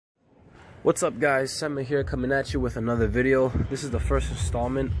What's up guys, Semet here coming at you with another video. This is the first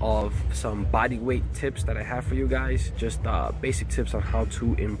installment of some body weight tips that I have for you guys. Just basic tips on how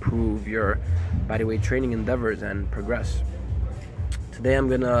to improve your body weight training endeavors and progress. Today I'm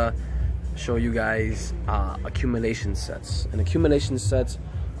gonna show you guys accumulation sets. And accumulation sets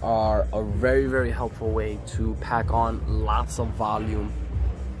are a very helpful way to pack on lots of volume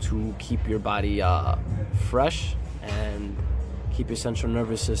to keep your body fresh and keep your central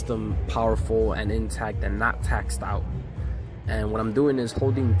nervous system powerful and intact and not taxed out. And what I'm doing is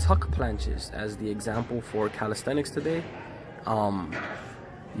holding tuck planches as the example for calisthenics today.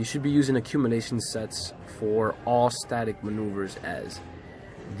 You should be using accumulation sets for all static maneuvers, as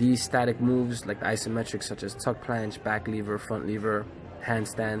these static moves like the isometric, such as tuck planche, back lever, front lever,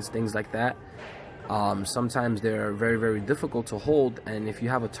 handstands, things like that. Sometimes they're very difficult to hold, and if you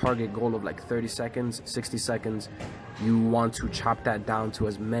have a target goal of like 30 seconds, 60 seconds, you want to chop that down to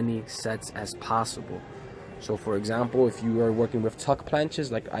as many sets as possible. So for example, if you are working with tuck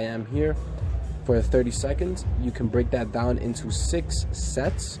planches like I am here for 30 seconds, you can break that down into 6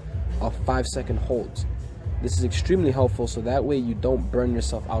 sets of 5-second holds. This is extremely helpful, so that way you don't burn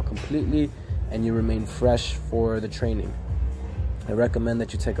yourself out completely and you remain fresh for the training. I recommend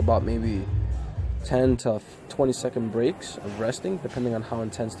that you take about maybe 10 to 20 second breaks of resting, depending on how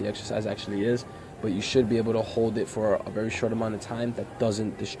intense the exercise actually is, but you should be able to hold it for a very short amount of time that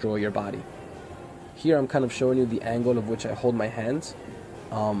doesn't destroy your body. Here I'm kind of showing you the angle of which I hold my hands.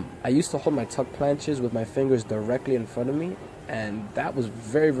 I used to hold my tuck planches with my fingers directly in front of me, and that was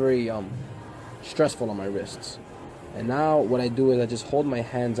very stressful on my wrists. And now what I do is I just hold my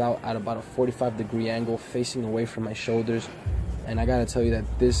hands out at about a 45-degree angle facing away from my shoulders, and I gotta tell you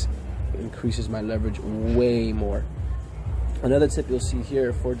that this increases my leverage way more. Another tip you'll see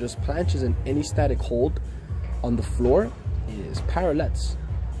here for just planches and any static hold on the floor is parallettes.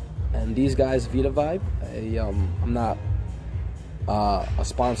 And these guys, Vita Vibe, I'm not a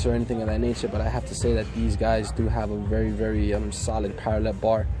sponsor or anything of that nature, but I have to say that these guys do have a very solid parallette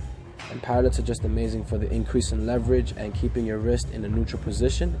bar. And parallettes are just amazing for the increase in leverage and keeping your wrist in a neutral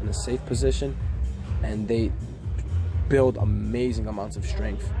position, in a safe position, and they build amazing amounts of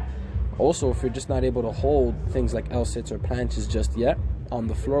strength. Also, if you're just not able to hold things like L-sits or planches just yet on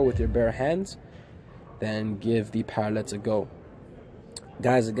the floor with your bare hands, then give the parallettes a go.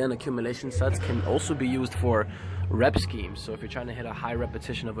 Guys, again, accumulation sets can also be used for rep schemes. So if you're trying to hit a high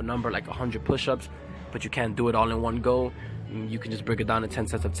repetition of a number like 100 push-ups, but you can't do it all in one go, you can just break it down to 10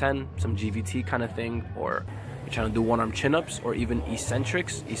 sets of 10, some GVT kind of thing. Or you're trying to do one-arm chin-ups or even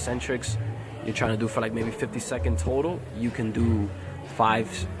eccentrics. Eccentrics, you're trying to do for like maybe 50 seconds total. You can do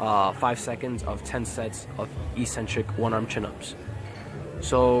 5 seconds of 10 sets of eccentric one-arm chin-ups.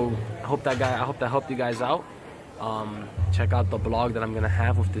 So I hope that helped you guys out. Check out the blog that I'm gonna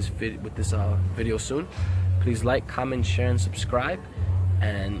have with this video soon. Please like, comment, share, and subscribe.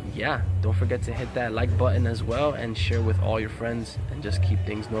 And yeah, don't forget to hit that like button as well and share with all your friends, and just keep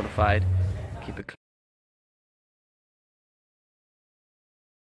things notified. Keep it clean.